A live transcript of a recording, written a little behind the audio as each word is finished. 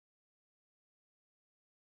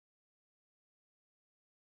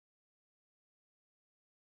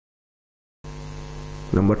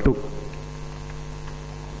Number 2,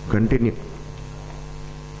 continue.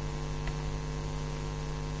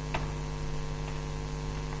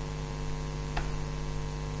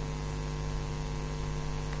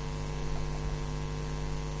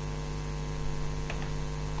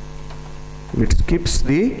 It skips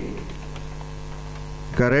the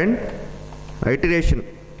current iteration.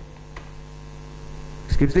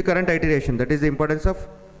 Skips the current iteration. That is the importance of,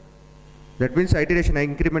 that means iteration,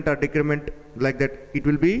 increment or decrement like that, it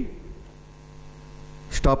will be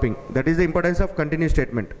stopping. That is the importance of continue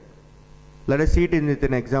statement. Let us see it with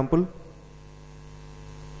an example.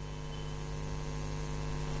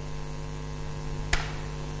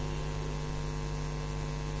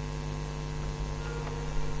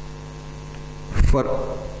 For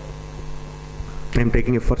I am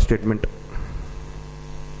taking a first statement,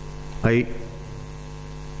 I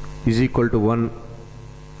is equal to 1,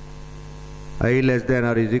 I less than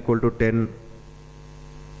or is equal to 10,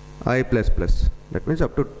 I plus plus. That means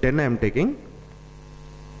up to 10 I am taking.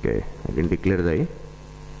 Okay, I can declare the I.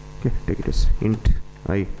 Okay, take it as int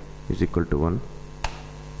I is equal to 1,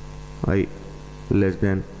 I less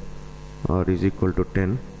than or is equal to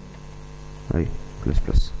 10, I plus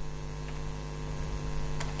plus.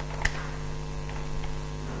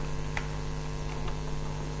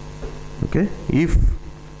 Okay, if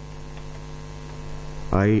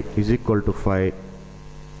I is equal to 5,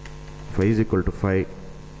 if I is equal to 5,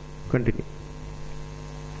 continue.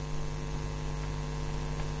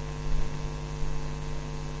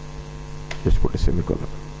 Just put a semicolon.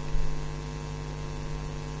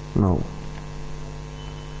 Now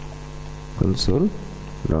console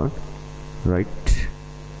dot write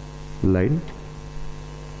line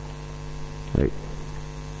right.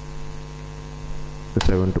 Because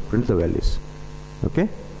I want to print the values. Okay,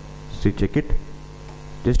 so check it.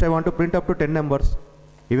 Just I want to print up to 10 numbers,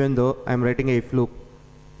 even though I am writing a if loop.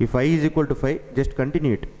 If I is equal to 5, just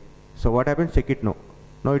continue it. So what happens? Check it now.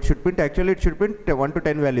 Now it should print, actually it should print 1 to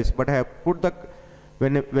 10 values, but I have put the,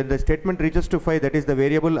 when the statement reaches to 5, that is the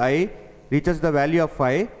variable I reaches the value of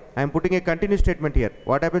 5, I am putting a continue statement here.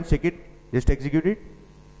 What happens? Check it. Just execute it.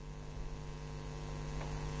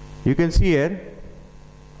 You can see here,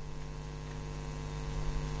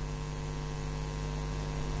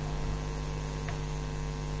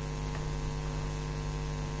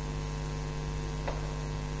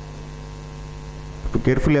 to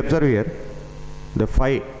carefully observe here, the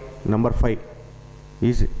 5, number 5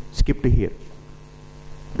 is skipped here.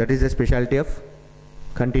 That is the specialty of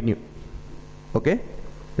continue. Okay,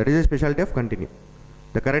 that is the specialty of continue.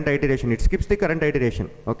 The current iteration, it skips the current iteration.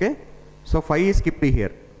 Okay, so 5 is skipped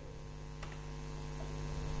here.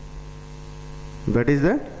 That is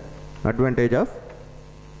the advantage of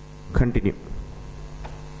continue.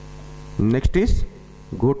 Next is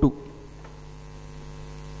go to.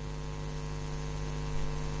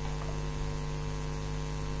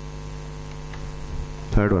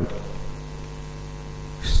 Third one,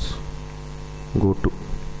 go to.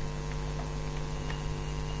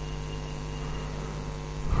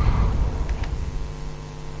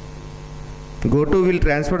 Go to will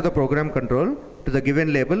transfer the program control to the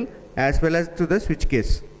given label as well as to the switch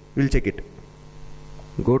case. We'll check it.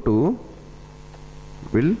 Go to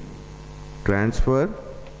will transfer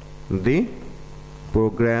the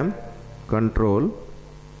program control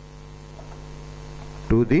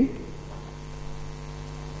to the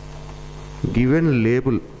given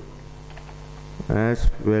label as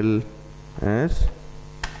well as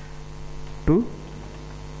to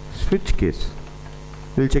switch case.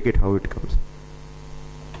 We'll check it how it comes.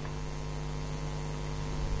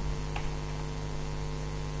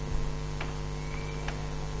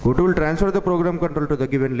 Go to will transfer the program control to the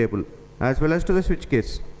given label as well as to the switch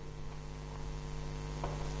case.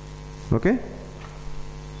 Okay,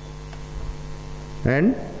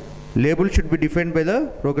 and label should be defined by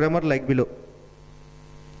the programmer like below.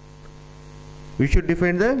 We should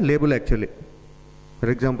define the label actually. For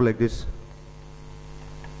example, like this,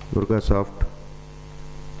 DURGASOFT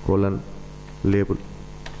colon label.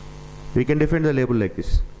 We can define the label like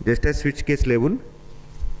this, just as switch case label.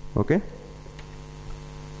 Okay,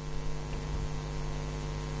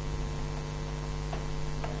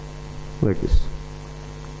 like this.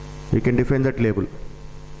 We can define that label.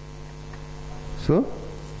 So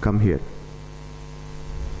come here.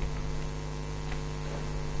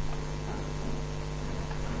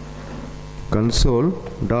 Console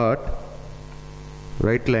dot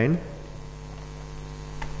write line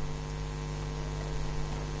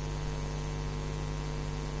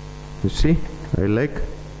you see I like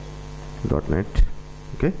 .NET.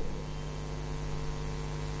 Okay,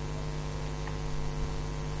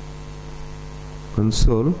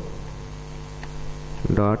 console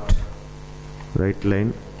dot write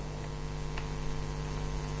line.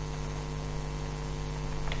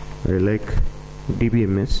 I like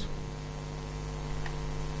DBMS.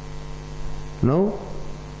 Now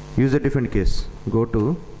use a different case. Go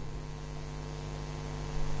to,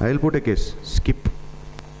 I will put a case skip.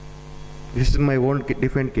 This is my own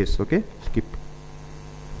different case. Okay, skip.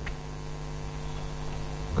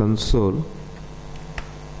 Console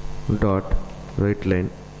dot write line.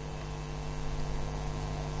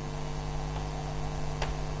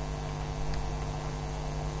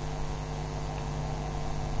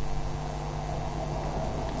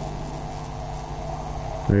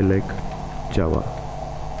 I like Java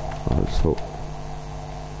also.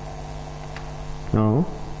 Now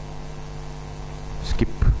skip.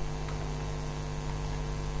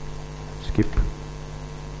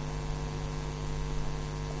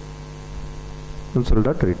 Console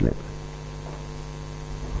dot write line.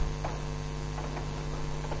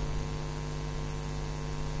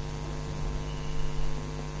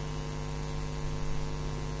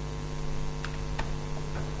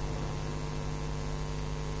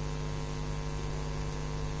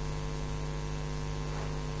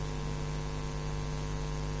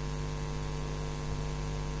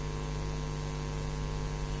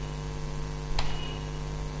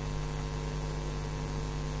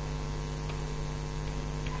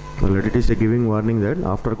 Already it is a giving warning that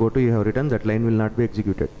after go to you have written that line will not be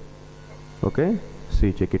executed. Okay,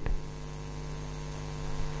 see, check it.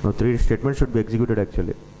 Now 3 statements should be executed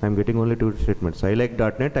actually. I am getting only 2 statements. I like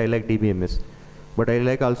 .NET, I like DBMS, but I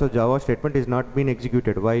like also Java statement is not been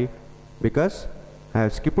executed. Why? Because I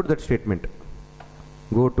have skipped that statement.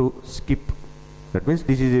 Go to skip. That means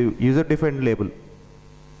this is a user defined label.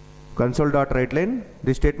 Console.writeLine,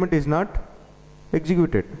 this statement is not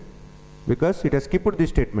executed because it has skipped this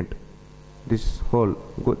statement. This whole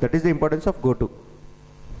that is the importance of go to.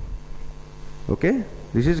 Okay,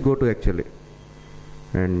 this is go to actually.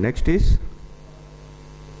 And next is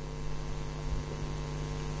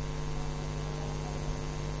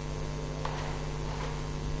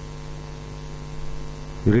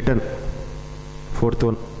return, fourth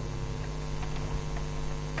one.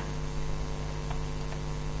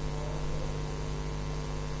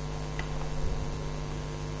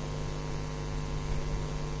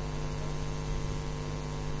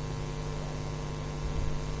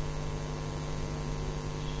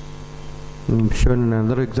 Shown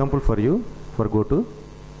another example for you for go to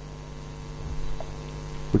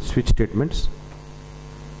with switch statements,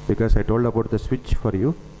 because I told about the switch for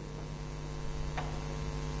you.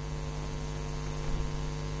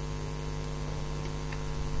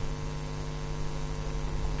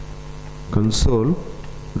 Console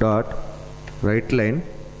dot write line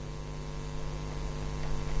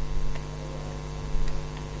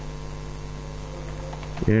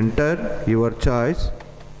enter your choice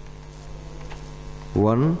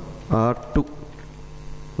 1 or 2.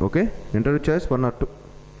 Okay, enter your choice 1 or 2.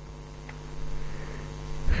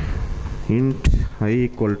 Int I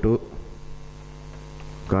equal to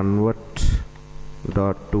convert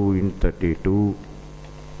dot to int 32.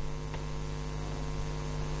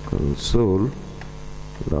 Console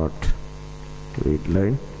dot read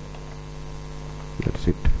line. That's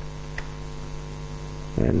it.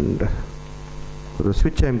 And for the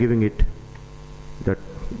switch I am giving it, that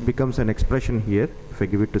becomes an expression here. If I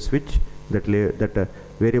give it to switch, that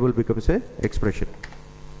variable becomes a expression.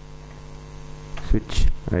 Switch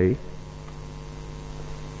I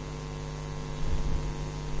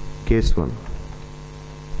case 1.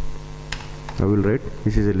 I will write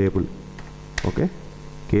this is a label. Okay,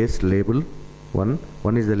 case label 1.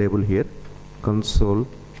 1 is the label here. Console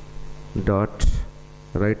dot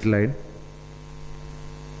write line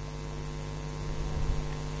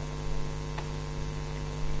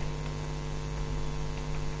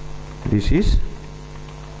this is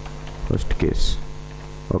first case.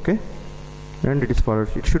 Okay, and it is followed,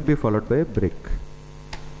 it should be followed by a break,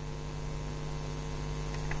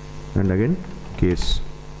 and again case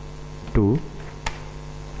 2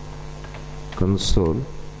 console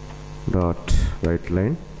dot write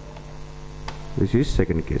line, this is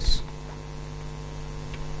second case.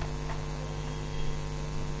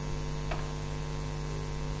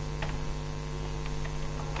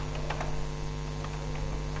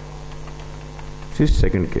 This is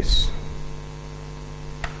second case.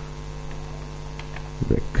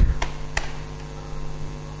 Break.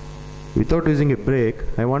 Without using a break,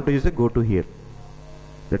 I want to use a go to here.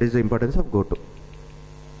 That is the importance of go to.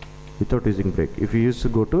 Without using break. If you use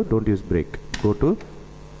go to, don't use break. Go to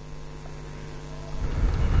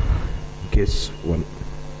case 1.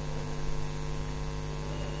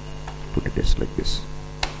 put it as like this.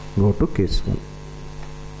 Go to case 1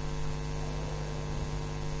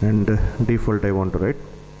 and default I want to write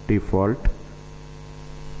default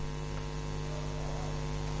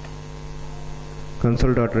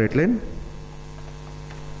console.writeLine.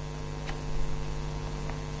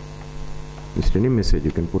 Just any message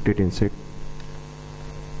you can put it inside.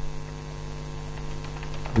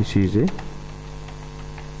 This is a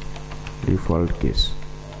default case.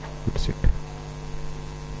 That's it.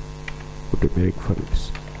 Put a break for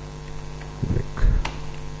this. Break.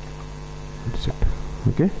 That's it.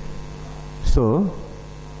 Okay. So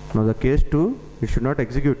now the case 2 it should not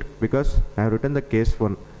execute because I have written the case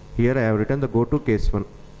 1. Here I have written the go to case 1.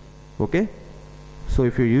 Okay. So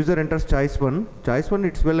if your user enters choice 1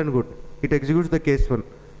 it's well and good. It executes the case 1.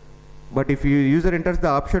 But if your user enters the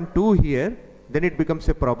option 2 here, then it becomes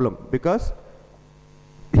a problem because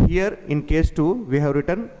here in case 2 we have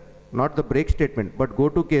written not the break statement but go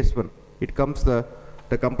to case 1. It comes the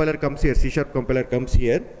compiler comes here, C# compiler comes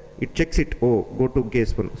here, it checks it, oh go to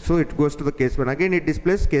case 1. So it goes to the case 1. Again it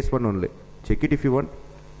displays case 1 only. Check it if you want.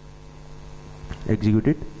 Execute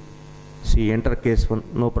it. See, enter case 1,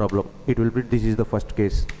 no problem. It will be this is the first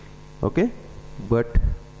case. Okay. But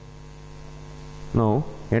now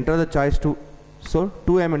enter the choice 2. So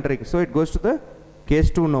 2 I am entering. So it goes to the case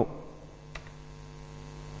 2 now.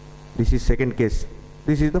 This is second case.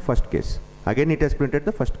 This is the first case. Again it has printed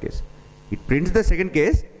the first case. It prints the second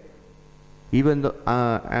case. Even though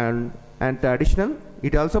and the additional,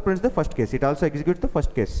 it also prints the first case. It also executes the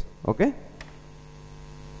first case. Okay.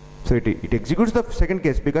 So it executes the second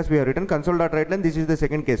case because we have written console.writeLine. This is the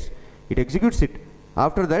second case. It executes it.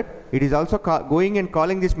 After that, it is also going and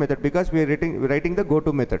calling this method because we are writing the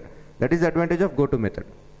goto method. That is the advantage of goto method.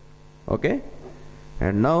 Okay.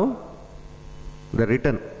 And now the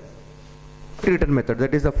return method,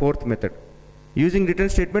 that is the fourth method. Using return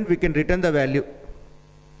statement, we can return the value.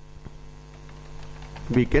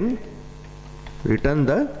 We can return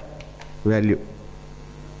the value.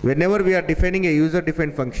 Whenever we are defining a user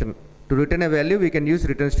defined function, to return a value, we can use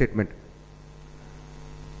return statement.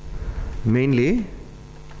 Mainly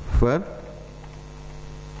for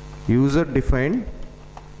user defined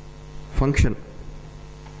function,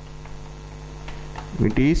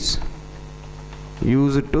 it is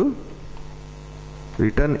used to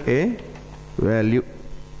return a value.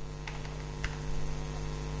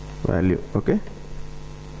 Okay.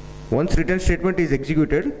 Once return statement is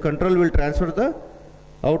executed, control will transfer the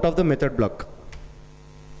out of the method block.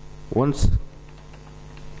 Once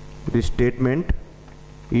this statement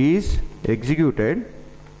is executed,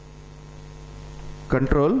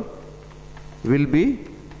 control will be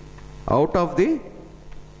out of the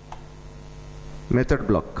method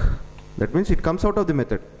block. That means it comes out of the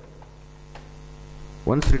method.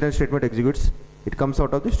 Once return statement executes, it comes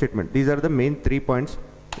out of the statement. These are the main 3 points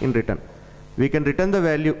in return. We can return the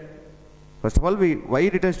value. First of all, why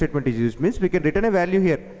return statement is used means we can return a value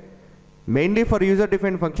here. Mainly for user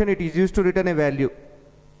defined function, it is used to return a value.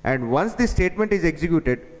 And once this statement is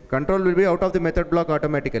executed, control will be out of the method block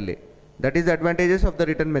automatically. That is the advantages of the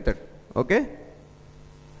return method. Okay.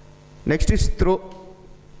 Next is throw.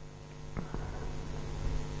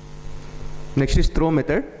 Next is throw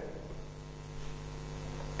method.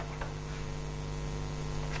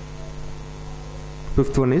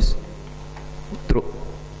 Fifth one is throw.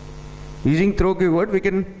 Using throw keyword, we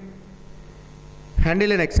can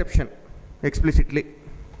handle an exception explicitly.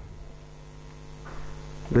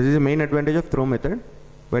 This is the main advantage of throw method.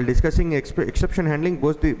 While discussing exception handling,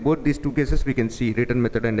 both these two cases we can see, return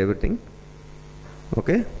method and everything.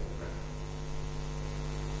 Okay.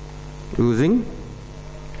 Using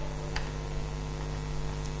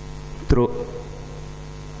throw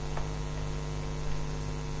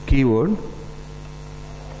keyword,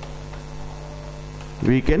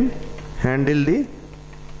 we can handle the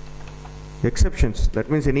exceptions. That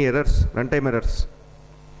means any errors, runtime errors,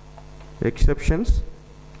 exceptions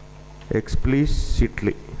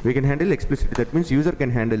explicitly. We can handle explicitly. That means user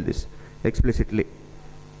can handle this explicitly.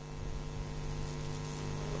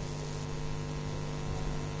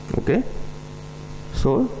 Okay.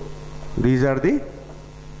 So these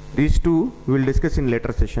two we will discuss in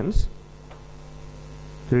later sessions.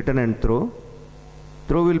 Return and throw.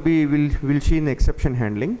 Throw will see in exception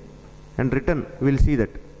handling, and return we'll see that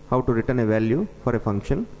how to return a value for a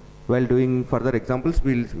function. While doing further examples,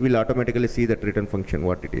 we'll automatically see that return function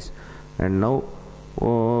what it is. And now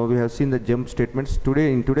we have seen the jump statements.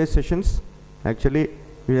 In today's sessions, actually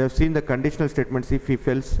we have seen the conditional statements, if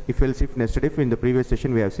else, if nested if. In the previous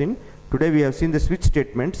session we have seen. Today we have seen the switch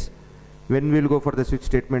statements. When we will go for the switch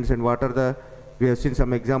statements and what are the we have seen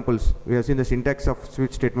some examples. We have seen the syntax of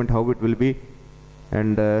switch statement, how it will be,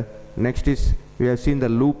 and next is we have seen the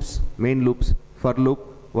loops, main loops, for loop,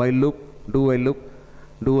 while loop, do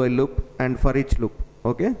while loop, and for each loop.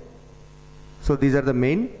 Okay, so these are the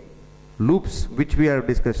main loops which we have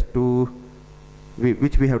discussed,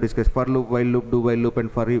 which we have discussed: for loop, while loop, do while loop,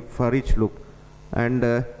 and for each loop. And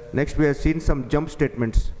next we have seen some jump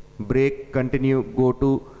statements: break, continue, go to,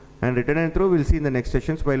 and return and throw. We'll see in the next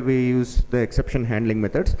sessions while we use the exception handling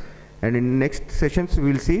methods. And in next sessions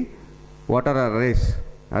we'll see what are arrays.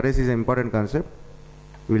 Arrays is an important concept.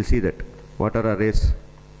 We'll see that. What are arrays?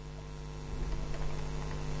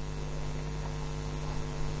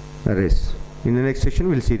 Arrays. In the next session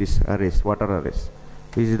we'll see this arrays. What are arrays?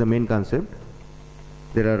 This is the main concept.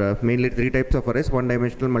 There are mainly 3 types of arrays: one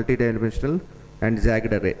dimensional, multi-dimensional, and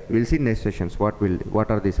zagged array. We'll see next sessions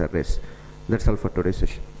what are these arrays. That's all for today's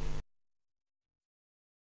session.